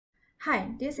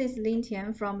Hi, this is Lin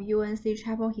Tian from UNC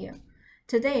Chapel Hill.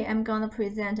 Today I'm going to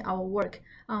present our work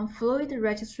on fluid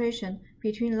registration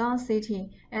between long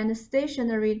CT and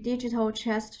stationary digital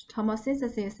chest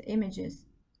tomosynthesis images.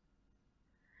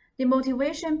 The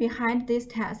motivation behind this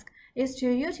task is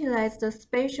to utilize the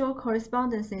spatial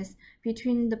correspondences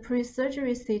between the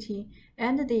pre-surgery CT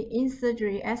and the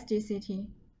in-surgery SD-CT.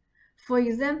 For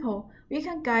example, we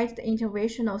can guide the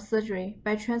interventional surgery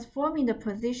by transforming the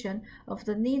position of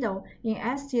the needle in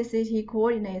ST-CT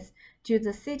coordinates to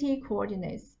the CT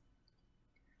coordinates.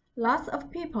 Lots of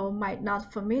people might not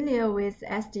be familiar with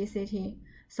SD-CT,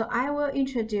 so I will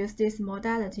introduce this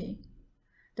modality.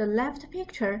 The left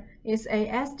picture is a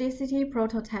SD-CT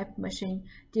prototype machine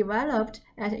developed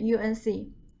at UNC,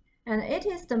 and it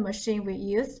is the machine we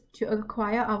use to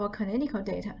acquire our clinical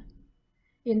data.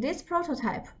 In this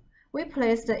prototype, we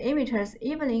place the emitters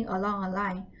evenly along a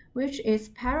line, which is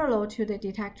parallel to the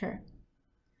detector.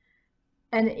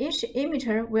 And each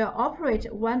emitter will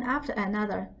operate one after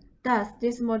another. Thus,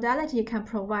 this modality can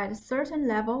provide a certain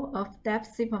level of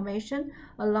depth information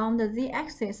along the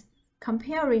z-axis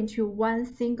comparing to one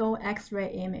single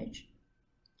X-ray image.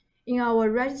 In our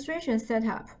registration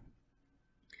setup,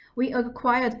 we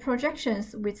acquired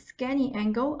projections with scanning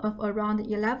angle of around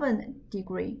 11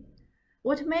 degrees.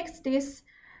 What makes this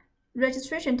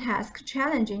registration task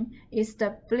challenging is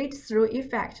the bleed-through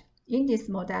effect in this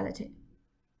modality.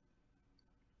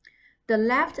 The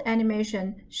left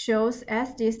animation shows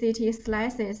SD-CT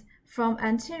slices from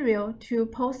anterior to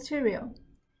posterior.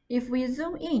 If we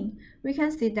zoom in, we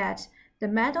can see that the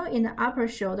metal in the upper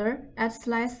shoulder at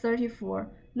slice 34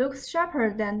 looks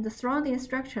sharper than the surrounding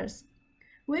structures,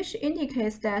 which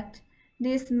indicates that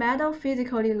this metal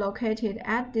physically located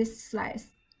at this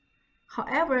slice.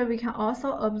 However, we can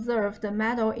also observe the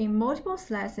metal in multiple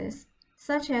slices,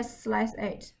 such as slice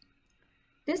 8.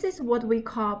 This is what we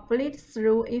call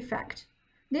bleed-through effect.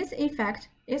 This effect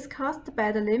is caused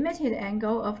by the limited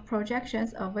angle of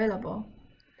projections available.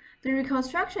 The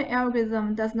reconstruction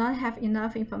algorithm does not have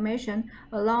enough information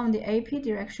along the AP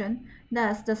direction,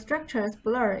 thus the structures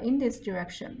blur in this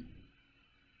direction.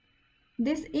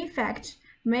 This effect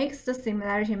makes the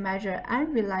similarity measure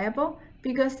unreliable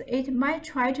because it might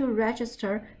try to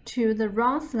register to the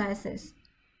wrong slices.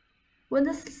 When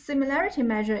the similarity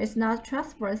measure is not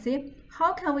trustworthy,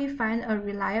 how can we find a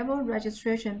reliable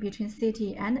registration between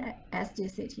CT and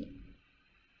SD-CT?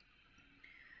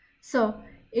 So,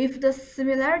 if the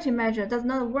similarity measure does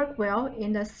not work well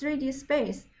in the 3D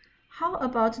space, how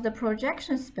about the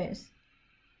projection space?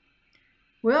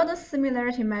 Will the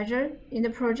similarity measure in the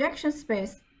projection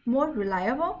space more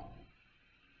reliable?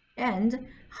 And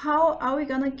how are we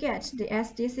going to get the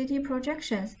SD-CT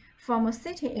projections from a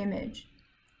CT image?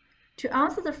 To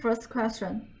answer the first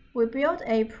question, we built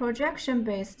a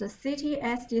projection-based CT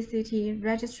SD-CT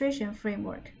registration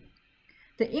framework.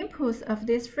 The inputs of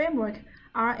this framework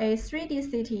are a 3D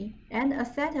CT and a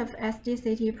set of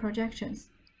SD-CT projections.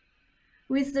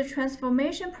 With the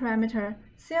transformation parameter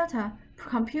theta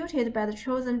computed by the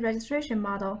chosen registration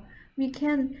model, we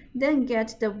can then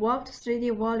get the warped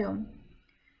 3D volume.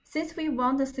 Since we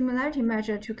want the similarity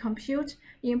measure to compute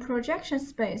in projection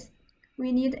space,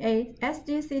 we need a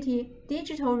SD-CT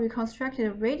digital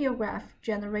reconstructed radiograph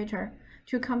generator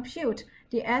to compute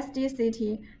the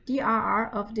SD-CT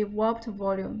DRR of the warped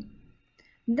volume.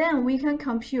 Then we can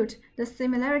compute the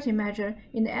similarity measure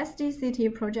in the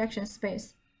SD-CT projection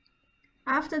space.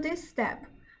 After this step,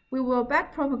 we will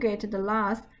backpropagate the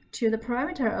loss to the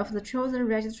parameter of the chosen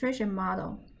registration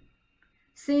model.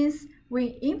 Since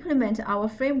we implement our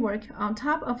framework on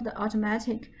top of the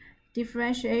automatic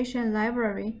differentiation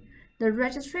library, the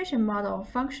registration model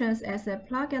functions as a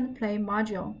plug-and-play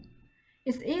module.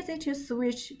 It's easy to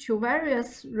switch to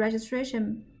various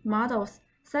registration models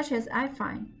such as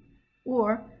iFine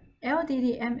or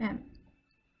LDDMM.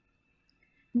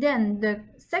 Then the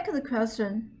second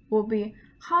question will be,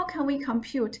 how can we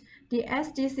compute the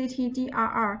SD-CT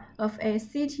DRR of a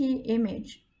CT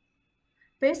image?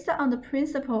 Based on the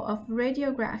principle of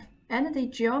radiograph and the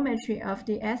geometry of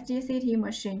the SD-CT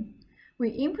machine, we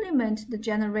implement the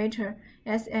generator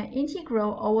as an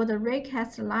integral over the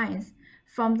raycast lines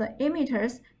from the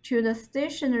emitters to the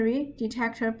stationary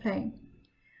detector plane.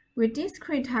 We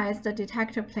discretize the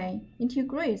detector plane into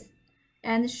grids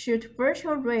and shoot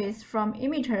virtual rays from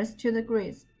emitters to the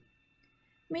grids.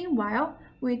 Meanwhile,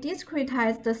 we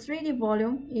discretize the 3D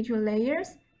volume into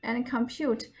layers and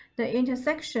compute the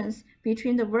intersections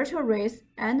between the virtual rays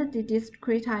and the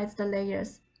discretized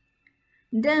layers.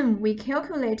 Then we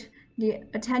calculate the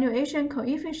attenuation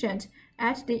coefficient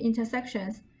at the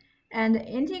intersections and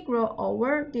integral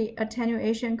over the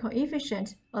attenuation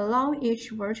coefficient along each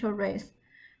virtual race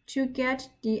to get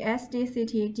the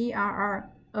SDCT DRR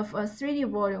of a 3D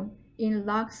volume in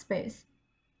log space.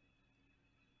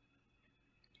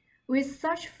 With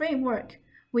such framework,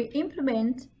 we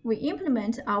implement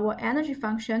our energy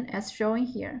function as shown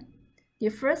here. The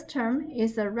first term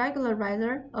is a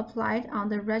regularizer applied on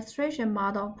the registration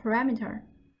model parameter,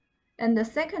 and the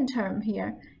second term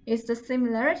here is the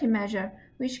similarity measure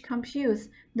which computes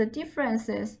the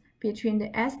differences between the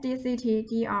SDCT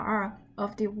DRR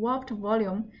of the warped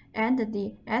volume and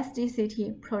the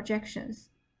SDCT projections.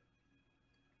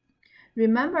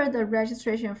 Remember the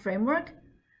registration framework?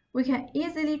 We can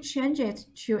easily change it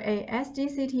to a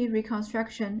SDCT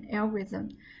reconstruction algorithm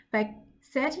by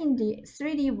setting the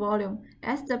 3D volume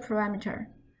as the parameter.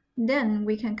 Then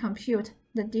we can compute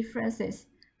the differences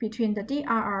between the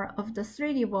DRR of the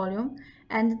 3D volume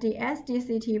and the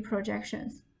SDCT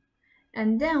projections.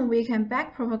 And then we can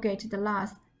backpropagate the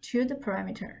loss to the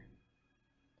parameter.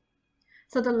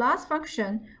 So the loss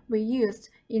function we used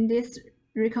in this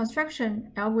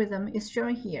reconstruction algorithm is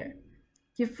shown here.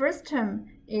 The first term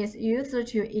is used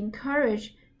to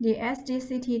encourage the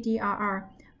SDCT DRR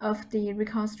of the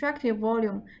reconstructed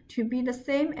volume to be the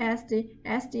same as the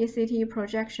SDCT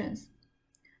projections.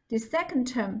 The second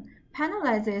term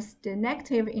penalizes the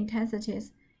negative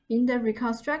intensities in the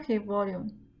reconstructed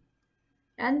volume.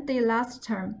 And the last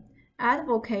term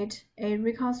advocates a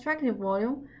reconstructed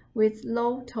volume with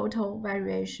low total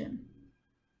variation.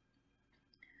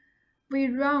 We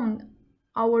run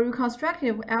our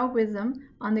reconstructive algorithm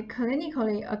on the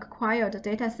clinically acquired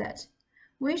dataset,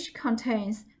 which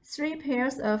contains 3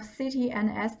 pairs of CT and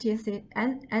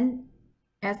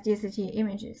SDCT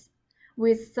images,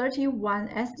 with 31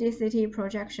 SDCT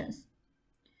projections.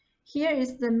 Here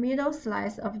is the middle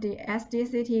slice of the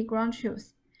SDCT ground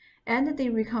truth and the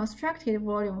reconstructed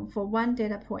volume for one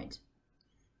data point.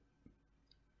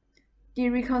 The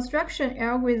reconstruction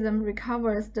algorithm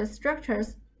recovers the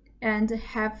structures and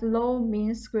have low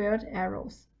mean squared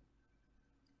errors.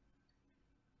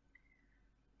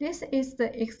 This is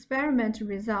the experiment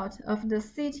result of the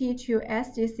CT to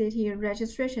SDCT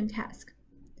registration task.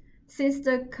 Since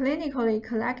the clinically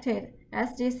collected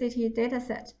SDCT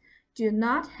dataset do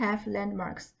not have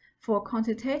landmarks for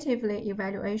quantitatively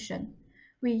evaluation,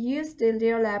 we use the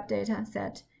real lab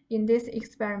dataset in this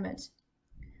experiment.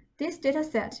 This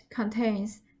dataset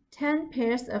contains 10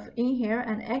 pairs of inhale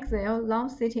and exhale long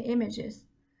CT images.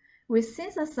 We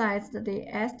synthesized the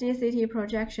SDCT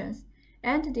projections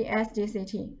and the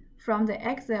SDCT from the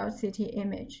exhale CT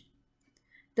image.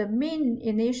 The mean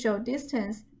initial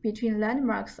distance between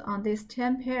landmarks on these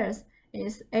 10 pairs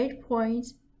is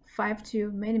 8.52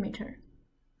 mm.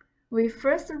 We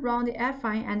first run the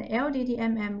affine and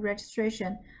LDDMM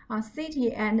registration on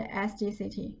CT and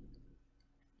SDCT.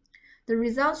 The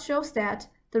result shows that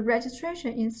the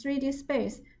registration in 3D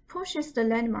space pushes the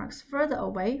landmarks further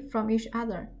away from each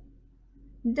other.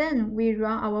 Then we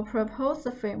run our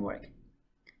proposed framework.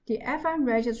 The affine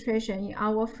registration in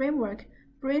our framework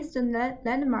brings the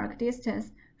landmark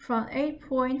distance from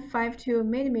 8.52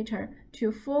 mm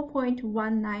to 4.19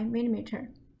 mm,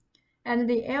 and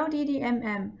the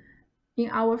LDDMM in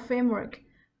our framework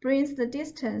brings the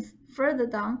distance further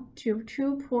down to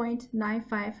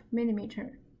 2.95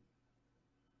 mm.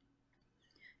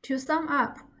 To sum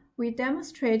up, we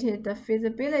demonstrated the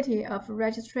feasibility of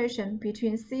registration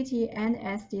between CT and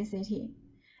SDCT,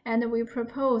 and we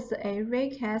proposed a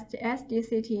raycast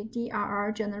SDCT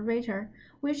DRR generator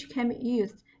which can be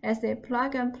used as a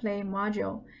plug-and-play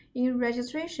module in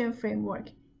registration framework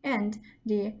and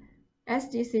the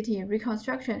SDCT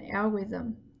reconstruction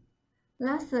algorithm.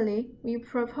 Lastly, we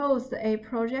proposed a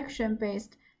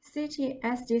projection-based CT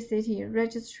SDCT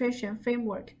registration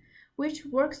framework which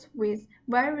works with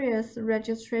various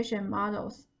registration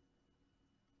models.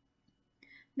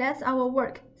 That's our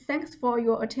work. Thanks for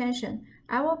your attention.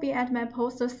 I will be at my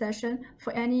poster session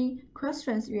for any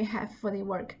questions you have for the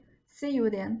work. See you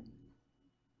then.